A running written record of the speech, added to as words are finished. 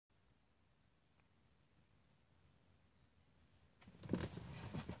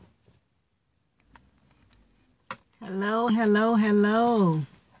Hello, hello, hello.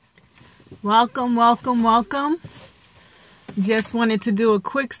 Welcome, welcome, welcome. Just wanted to do a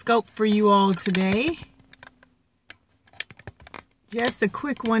quick scope for you all today. Just a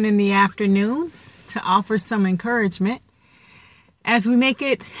quick one in the afternoon to offer some encouragement as we make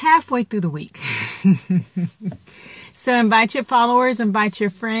it halfway through the week. So invite your followers, invite your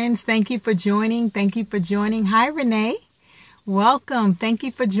friends. Thank you for joining. Thank you for joining. Hi, Renee. Welcome. Thank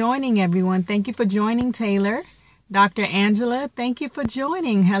you for joining, everyone. Thank you for joining, Taylor. Dr. Angela, thank you for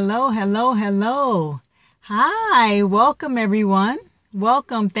joining. Hello, hello, hello. Hi, welcome everyone.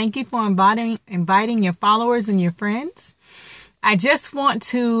 Welcome. Thank you for inviting your followers and your friends. I just want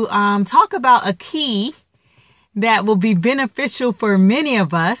to talk about a key that will be beneficial for many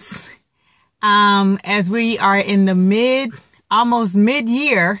of us as we are in the almost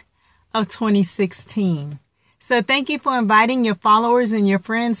mid-year of 2016. So thank you for inviting your followers and your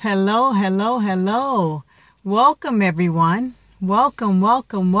friends. Hello, hello, hello. Welcome, everyone. Welcome,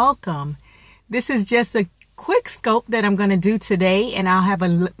 welcome, welcome. This is just a quick scope that I'm going to do today, and I'll have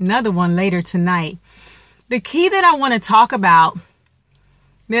another one later tonight. The key that I want to talk about,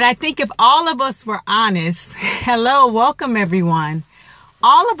 that I think if all of us were honest, hello, welcome, everyone.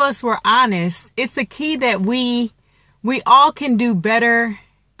 All of us were honest, it's a key that we all can do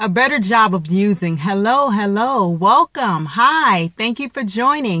a better job of using. Hello, hello, welcome. Hi, thank you for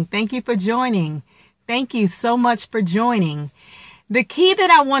joining. Thank you for joining. Thank you so much for joining. The key that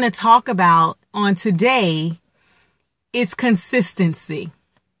I want to talk about on today is consistency.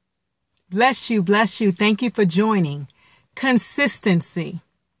 Bless you, bless you. Thank you for joining. Consistency.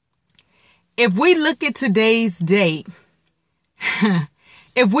 If we look at today's date,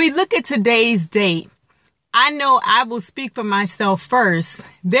 I know I will speak for myself first.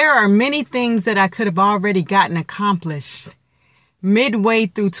 There are many things that I could have already gotten accomplished midway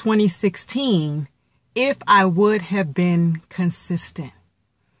through 2016 if I would have been consistent.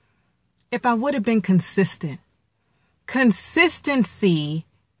 If I would have been consistent. Consistency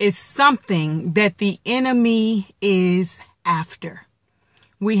is something that the enemy is after.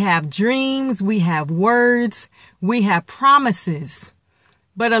 We have dreams, we have words, we have promises.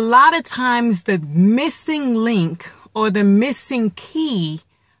 But a lot of times the missing link or the missing key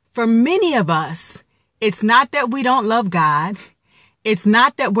for many of us, it's not that we don't love God. It's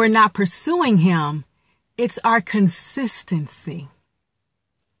not that we're not pursuing Him. It's our consistency.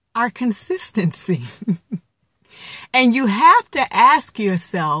 Our consistency. And you have to ask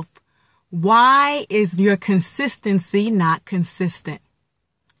yourself, why is your consistency not consistent?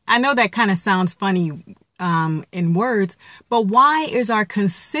 I know that kind of sounds funny in words, but why is our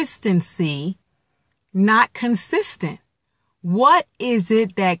consistency not consistent? What is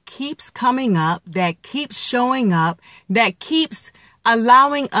it that keeps coming up, that keeps showing up, that keeps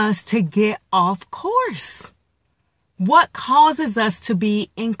allowing us to get off course? What causes us to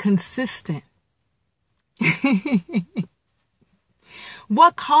be inconsistent?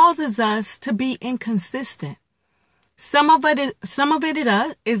 What causes us to be inconsistent? Some of it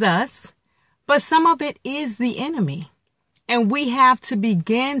is us, but some of it is the enemy. And we have to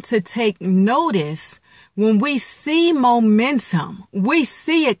begin to take notice when we see momentum, we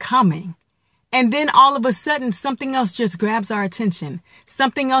see it coming. And then all of a sudden, something else just grabs our attention.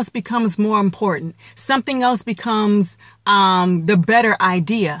 Something else becomes more important. Something else becomes the better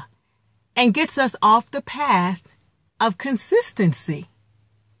idea and gets us off the path of consistency.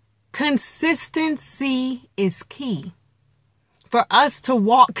 Consistency is key. For us to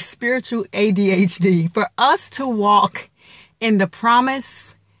walk spiritual ADHD, for us to walk in the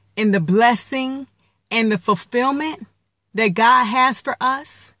promise, in the blessing, and the fulfillment that God has for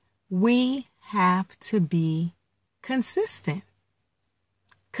us, we have to be consistent.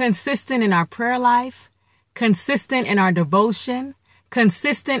 Consistent in our prayer life, consistent in our devotion,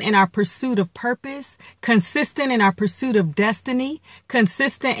 consistent in our pursuit of purpose, consistent in our pursuit of destiny,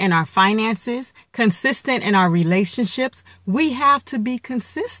 consistent in our finances, consistent in our relationships. We have to be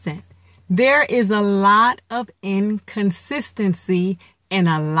consistent. There is a lot of inconsistency in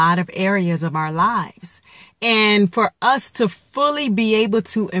a lot of areas of our lives. And for us to fully be able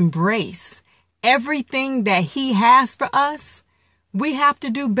to embrace everything that He has for us, we have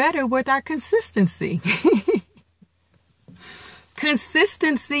to do better with our consistency.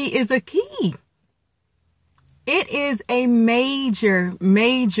 Consistency is a key. It is a major,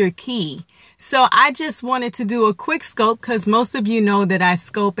 major key. So I just wanted to do a quick scope because most of you know that I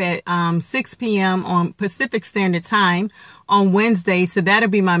scope at 6 p.m. on Pacific Standard Time on Wednesday. So that'll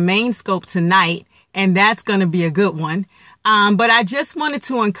be my main scope tonight, and that's going to be a good one. But I just wanted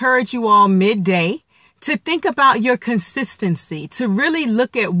to encourage you all midday to think about your consistency, to really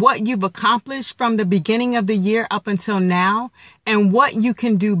look at what you've accomplished from the beginning of the year up until now and what you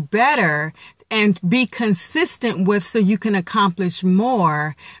can do better and be consistent with so you can accomplish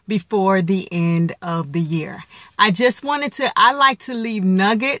more before the end of the year. I like to leave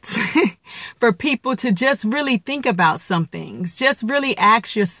nuggets for people to just really think about some things. Just really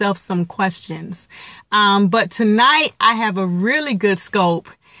ask yourself some questions. But tonight I have a really good scope.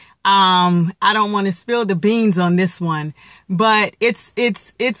 I don't want to spill the beans on this one, but it's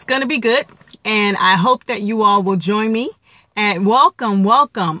going to be good. And I hope that you all will join me. And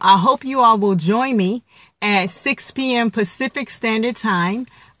welcome. I hope you all will join me at 6 p.m. Pacific Standard Time.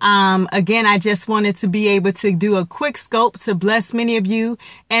 Again, I just wanted to be able to do a quick scope to bless many of you.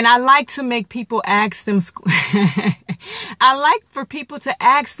 And I like to make people ask them. I like for people to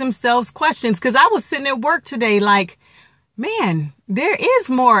ask themselves questions, because I was sitting at work today like, man, there is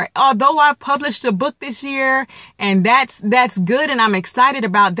more. Although I've published a book this year and that's good. And I'm excited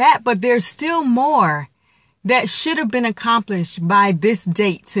about that. But there's still more that should have been accomplished by this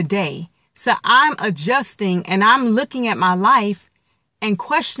date today. So I'm adjusting and I'm looking at my life and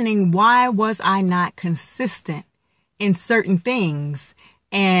questioning, why was I not consistent in certain things?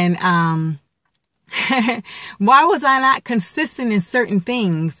 And why was I not consistent in certain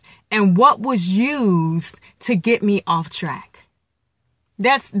things? And what was used to get me off track?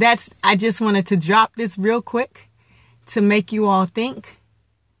 I just wanted to drop this real quick to make you all think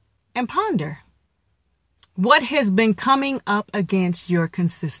and ponder. What has been coming up against your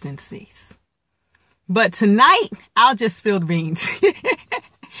consistencies? But tonight, I'll just spill the beans.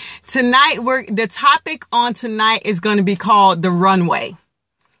 Tonight, the topic on tonight is going to be called the runway.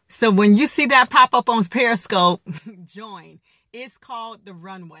 So when you see that pop up on Periscope, join. It's called the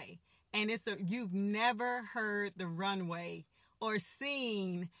runway. And you've never heard the runway or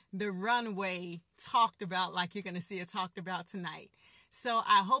seen the runway talked about like you're going to see it talked about tonight. So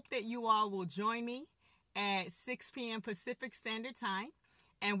I hope that you all will join me at 6 p.m. Pacific Standard Time.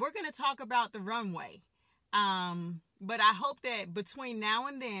 And we're going to talk about the runway. But I hope that between now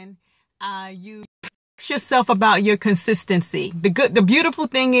and then, you ask yourself about your consistency. The beautiful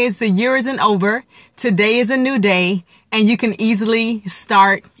thing is the year isn't over. Today is a new day, and you can easily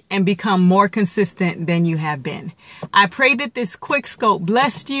start and become more consistent than you have been. I pray that this quick scope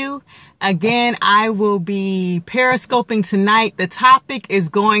blessed you. Again, I will be periscoping tonight. The topic is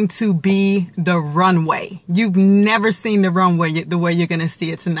going to be the runway. You've never seen the runway the way you're going to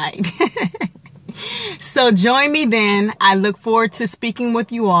see it tonight. So join me then. I look forward to speaking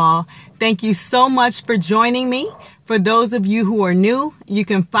with you all. Thank you so much for joining me. For those of you who are new, you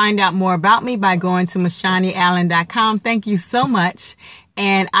can find out more about me by going to mashaniallen.com. Thank you so much.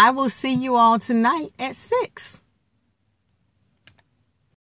 And I will see you all tonight at 6.